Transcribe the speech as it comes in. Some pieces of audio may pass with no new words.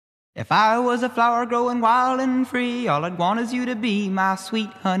If I was a flower growing wild and free, all I'd want is you to be my sweet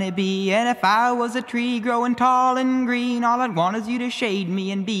honeybee. And if I was a tree growing tall and green, all I'd want is you to shade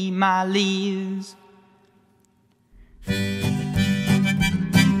me and be my leaves.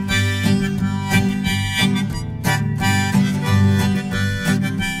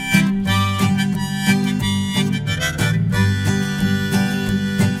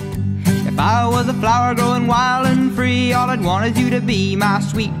 If I was a flower growing wild and free, all I'd want is you to be my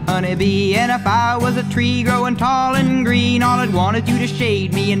sweet honeybee. And if I was a tree growing tall and green, all I'd want is you to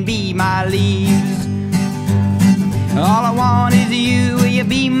shade me and be my leaves. All I want is you, will you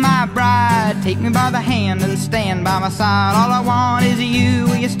be my bride? Take me by the hand and stand by my side. All I want is you,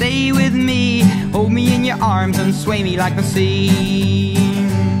 will you stay with me? Hold me in your arms and sway me like the sea.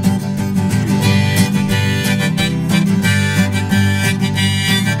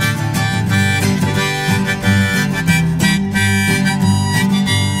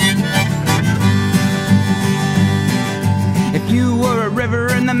 If you were a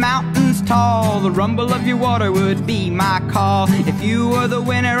river in the mountains tall, the rumble of your water would be my call. If you were the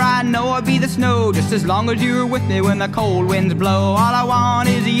winter, I know I'd be the snow, just as long as you were with me when the cold winds blow. All I want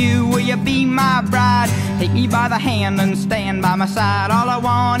is you, will you be my bride? Take me by the hand and stand by my side. All I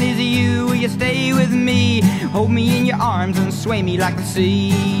want is you, will you stay with me? Hold me in your arms and sway me like the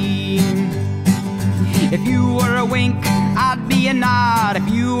sea. If you were a wink, I'd be a nod. If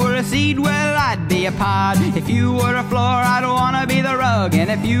you were a seed, well, I'd be a pod. If you were a floor, I'd wanna be the rug. And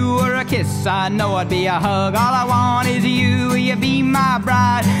if you were a kiss, I know I'd be a hug. All I want is you, will you be my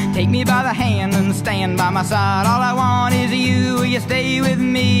bride? Take me by the hand and stand by my side. All I want is you, will you stay with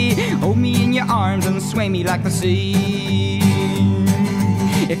me? Hold me in your arms and sway me like the sea.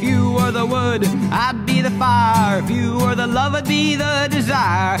 If you were the wood, I'd be the fire. If you were the love, I'd be the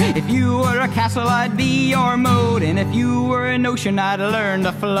desire. If you were a castle, I'd be your moat. And if you were an ocean, I'd learn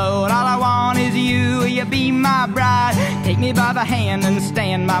to float. All I want is you, will you be my bride? Take me by the hand and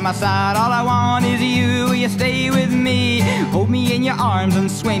stand by my side. All I want is you, will you stay with me? Hold me in your arms and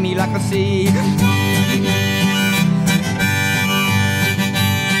sway me like the sea.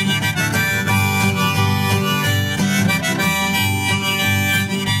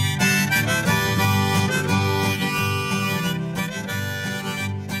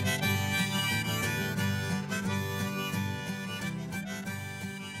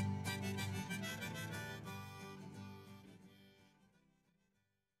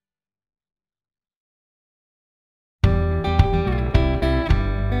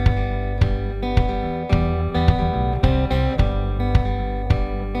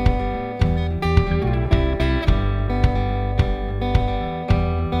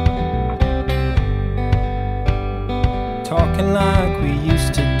 Talking like we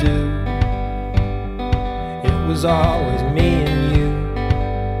used to do. It was always me and you,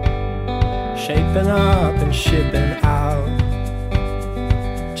 shaping up and shipping out.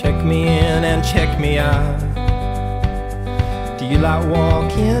 Check me in and check me out. Do you like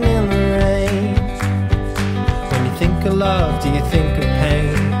walking in the rain? When you think of love, do you think of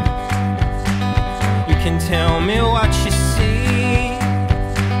pain? You can tell me what you see.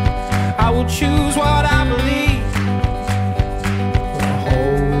 I will choose what I believe.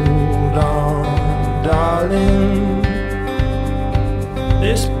 Hold on, darling.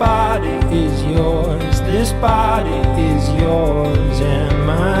 This body is yours. This body is yours and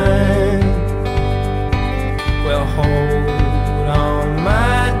mine. Well, hold on,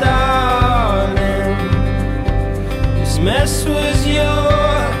 my darling. This mess was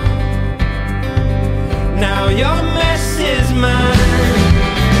yours. Now your mess is mine.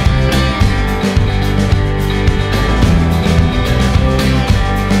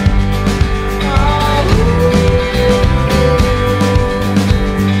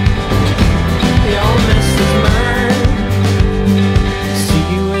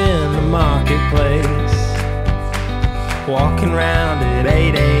 Walking round at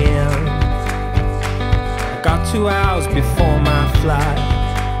 8 AM. I got 2 hours before my flight.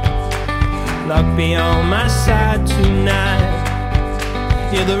 Luck be on my side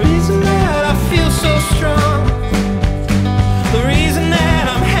tonight. You're the reason that I feel so strong.